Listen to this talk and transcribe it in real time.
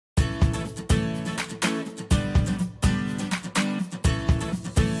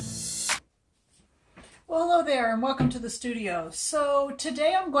Well, hello there and welcome to the studio. So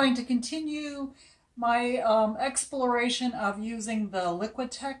today I'm going to continue my exploration of using the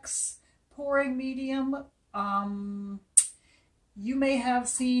Liquitex pouring medium. You may have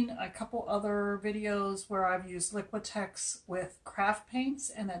seen a couple other videos where I've used Liquitex with craft paints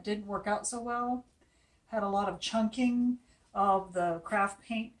and that didn't work out so well. Had a lot of chunking of the craft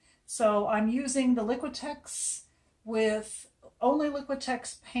paint. So I'm using the Liquitex with only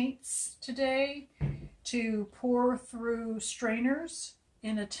Liquitex paints today to pour through strainers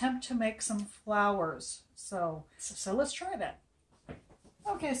in an attempt to make some flowers. So let's try that.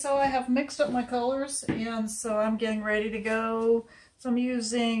 Okay, so I have mixed up my colors and so I'm getting ready to go. So I'm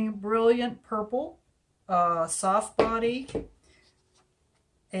using Brilliant Purple, soft body,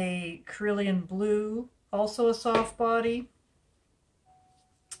 a Acrylic Blue, also a soft body,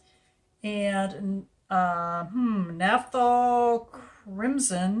 and Naphthol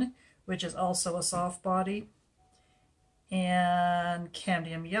Crimson, which is also a soft body, and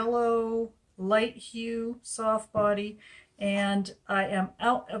Cadmium Yellow, Light Hue, soft body, and I am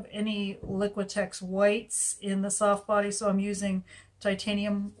out of any Liquitex whites in the soft body, so I'm using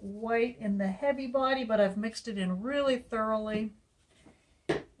titanium white in the heavy body, but I've mixed it in really thoroughly.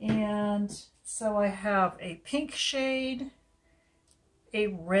 And so I have a pink shade, a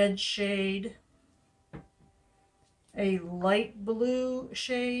red shade, a light blue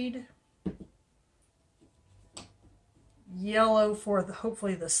shade, yellow for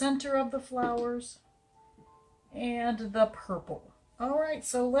hopefully the center of the flowers, and the purple. Alright,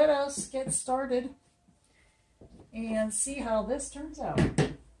 so let us get started and see how this turns out.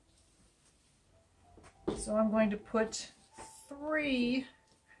 So I'm going to put 3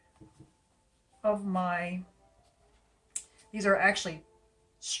 of my, these are actually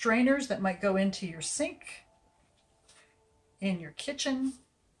strainers that might go into your sink, in your kitchen.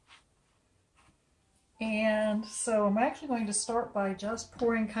 And so I'm actually going to start by just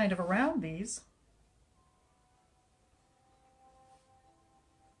pouring kind of around these.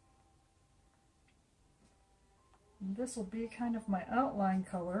 And this will be kind of my outline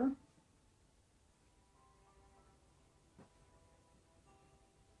color.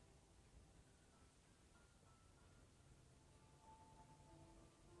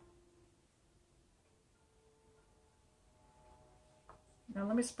 Now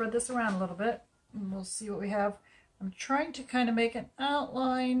let me spread this around a little bit and we'll see what we have. I'm trying to kind of make an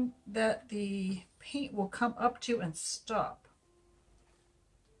outline that the paint will come up to and stop.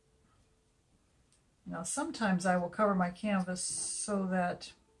 Now sometimes I will cover my canvas so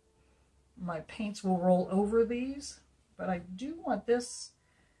that my paints will roll over these, but I do want this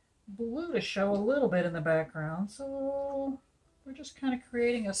blue to show a little bit in the background, so we're just kind of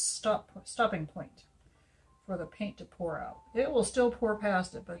creating a stopping point for the paint to pour out. It will still pour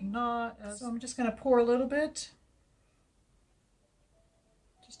past it, but not as... So I'm just going to pour a little bit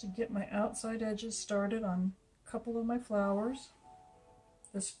just to get my outside edges started on a couple of my flowers.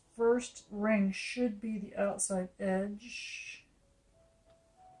 This first ring should be the outside edge.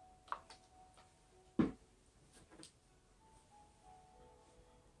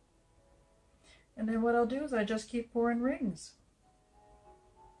 And then what I'll do is I just keep pouring rings.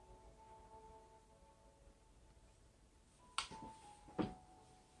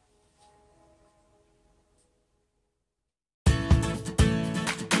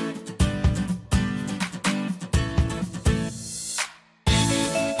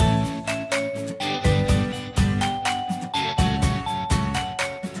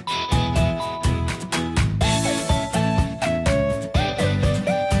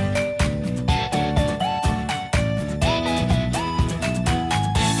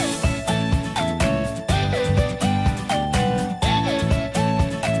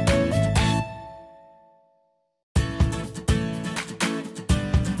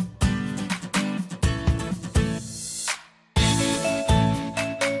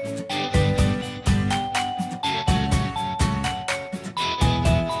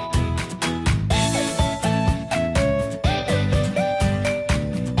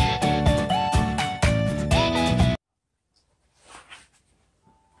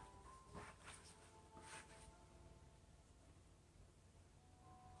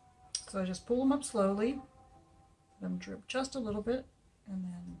 So I just pull them up slowly, let them drip just a little bit, and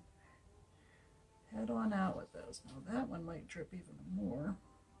then head on out with those. Now that one might drip even more,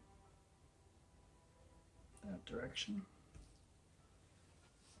 that direction.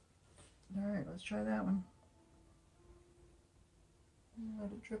 All right, let's try that one.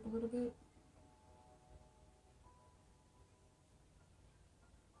 Let it drip a little bit.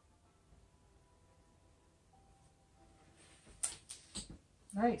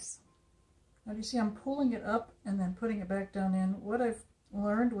 Nice. Now you see I'm pulling it up and then putting it back down in. What I've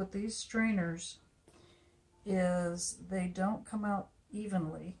learned with these strainers is they don't come out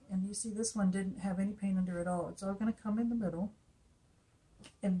evenly. And you see this one didn't have any paint under it at all. It's all going to come in the middle.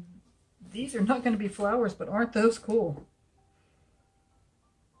 And these are not going to be flowers, but aren't those cool?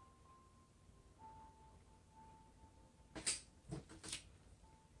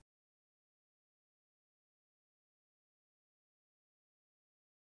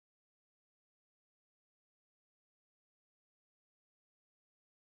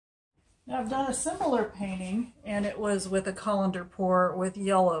 Now I've done a similar painting, and it was with a colander pour with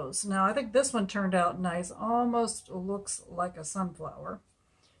yellows. Now I think this one turned out nice. Almost looks like a sunflower.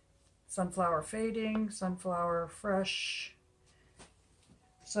 Sunflower fading, sunflower fresh.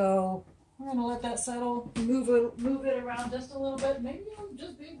 So we're going to let that settle, move it around just a little bit. Maybe it'll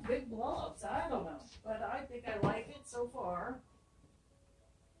just be big blobs. I don't know. But I think I like it so far.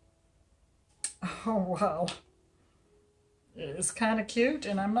 Oh, wow. It's kind of cute,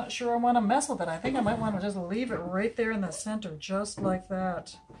 and I'm not sure I want to mess with it. I think I might want to just leave it right there in the center, just like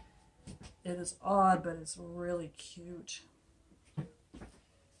that. It is odd, but it's really cute. I'm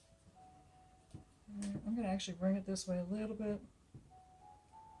going to actually bring it this way a little bit.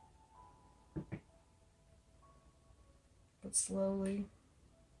 But slowly.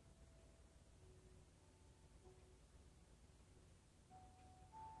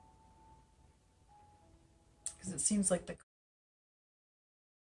 Because it seems like the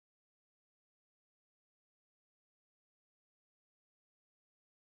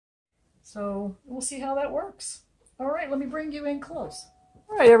So we'll see how that works. All right, let me bring you in close.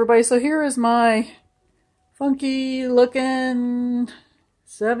 All right, everybody, so here is my funky looking,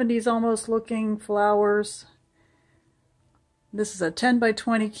 70s almost looking flowers. This is a 10 by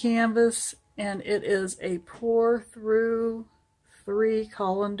 20 canvas, and it is a pour through 3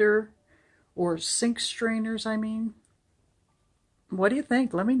 colander or sink strainers, I mean. What do you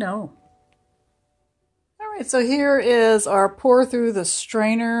think? Let me know. Alright, so here is our pour through the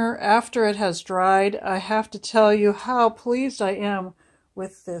strainer after it has dried. I have to tell you how pleased I am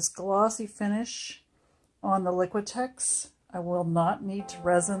with this glossy finish on the Liquitex. I will not need to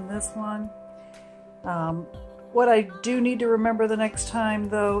resin this one. What I do need to remember the next time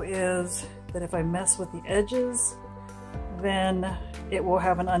though is that if I mess with the edges, then it will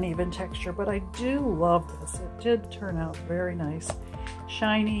have an uneven texture. But I do love this. It did turn out very nice.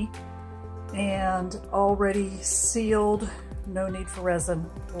 Shiny and already sealed. No need for resin.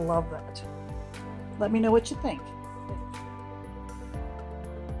 Love that. Let me know what you think.